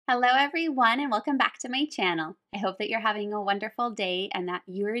Hello everyone and welcome back to my channel. I hope that you're having a wonderful day and that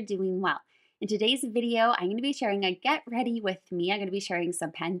you're doing well. In today's video, I'm going to be sharing a get ready with me. I'm going to be sharing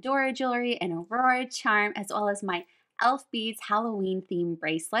some Pandora jewelry, an Aurora charm, as well as my elf beads Halloween themed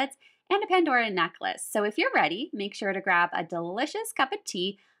bracelets and a Pandora necklace. So if you're ready, make sure to grab a delicious cup of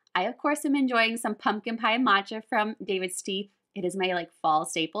tea. I of course am enjoying some pumpkin pie matcha from DAVIDsTEA. It is my fall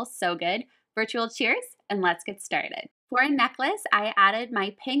staple, so good. Virtual cheers and let's get started. For a necklace, I added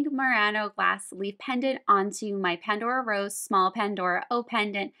my pink Murano glass leaf pendant onto my Pandora Rose small Pandora O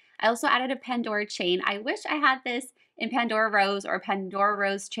pendant. I also added a Pandora chain. I wish I had this in Pandora Rose or Pandora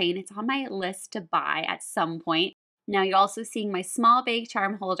Rose chain. It's on my list to buy at some point. Now you're also seeing my small bag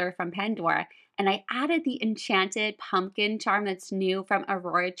charm holder from Pandora, and I added the Enchanted pumpkin charm that's new from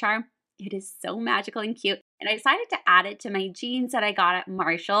Aurora charm. It is so magical and cute. And I decided to add it to my jeans that I got at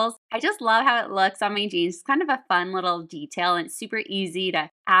Marshall's. I just love how it looks on my jeans. It's kind of a fun little detail and it's super easy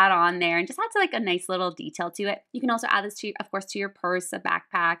to add on there and just adds a nice little detail to it. You can also add this to, of course, to your purse, a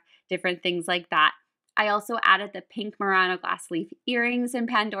backpack, different things like that. I also added the pink Murano glass leaf earrings in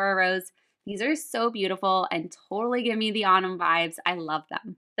Pandora Rose. These are so beautiful and totally give me the autumn vibes. I love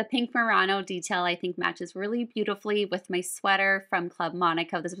them. The pink Murano detail I think matches really beautifully with my sweater from Club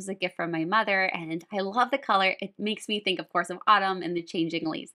Monaco. This was a gift from my mother and I love the color. It makes me think, of course, of autumn and the changing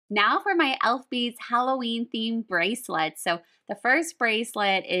leaves. Now for my elf beads Halloween themed bracelet. So the first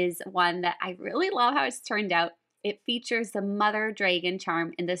bracelet is one that I really love how it's turned out. It features the mother dragon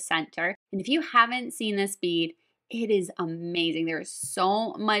charm in the center. And if you haven't seen this bead, it is amazing. There is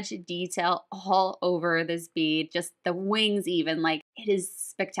so much detail all over this bead, just the wings even, it is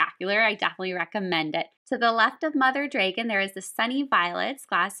spectacular. I definitely recommend it. To the left of Mother Dragon, there is the Sunny Violets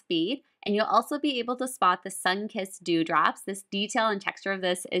glass bead, and you'll also be able to spot the sun-kissed dewdrops. This detail and texture of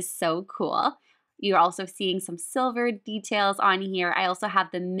this is so cool. You're also seeing some silver details on here. I also have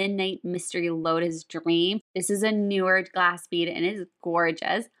the Midnight Mystery Lotus Dream. This is a newer glass bead and it is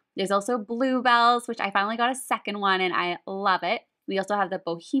gorgeous. There's also bluebells, which I finally got a second one and I love it. We also have the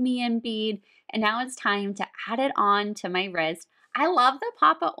Bohemian bead, and now it's time to add it on to my wrist. I love the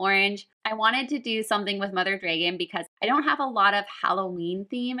Papa Orange. I wanted to do something with Mother Dragon because I don't have a lot of Halloween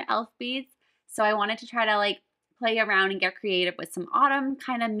theme elf beads, so I wanted to try to play around and get creative with some autumn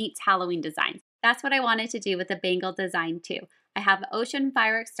kind of meets Halloween designs. That's what I wanted to do with the bangle design too. I have Ocean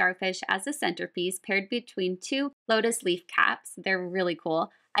Firework Starfish as the centerpiece paired between two lotus leaf caps. They're really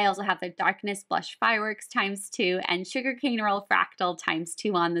cool. I also have the Darkness Blush Fireworks ×2 and Sugarcane Roll Fractal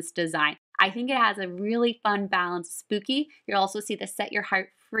 ×2 on this design. I think it has a really fun balance, spooky. You'll also see the Set Your Heart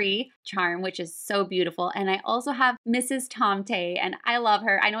Free charm, which is so beautiful. And I also have Mrs. Tomte, and I love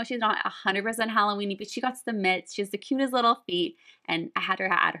her. I know she's not 100% Halloween-y, but she got the mitts. She has the cutest little feet, and I had to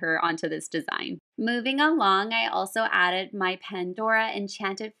add her onto this design. Moving along, I also added my Pandora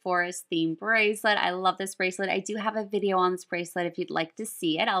Enchanted Forest theme bracelet. I love this bracelet. I do have a video on this bracelet if you'd like to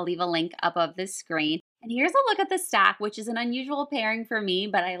see it. I'll leave a link above the screen. And here's a look at the stack, which is an unusual pairing for me,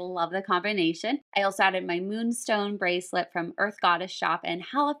 but I love the combination. I also added my Moonstone bracelet from Earth Goddess Shop in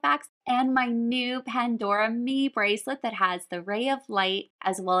Halifax and my new Pandora Me bracelet that has the Ray of Light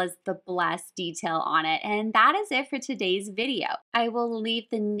as well as the Bless detail on it. And that is it for today's video. I will leave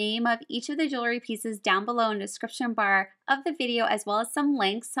the name of each of the jewelry pieces down below in the description bar of the video as well as some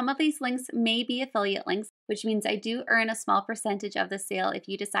links. Some of these links may be affiliate links, which means I do earn a small percentage of the sale if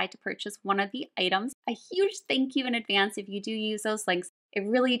you decide to purchase one of the items. A huge thank you in advance if you do use those links. It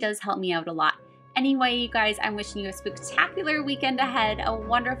really does help me out a lot. Anyway, you guys, I'm wishing you a spectacular weekend ahead, a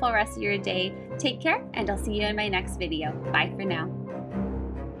wonderful rest of your day. Take care, and I'll see you in my next video. Bye for now.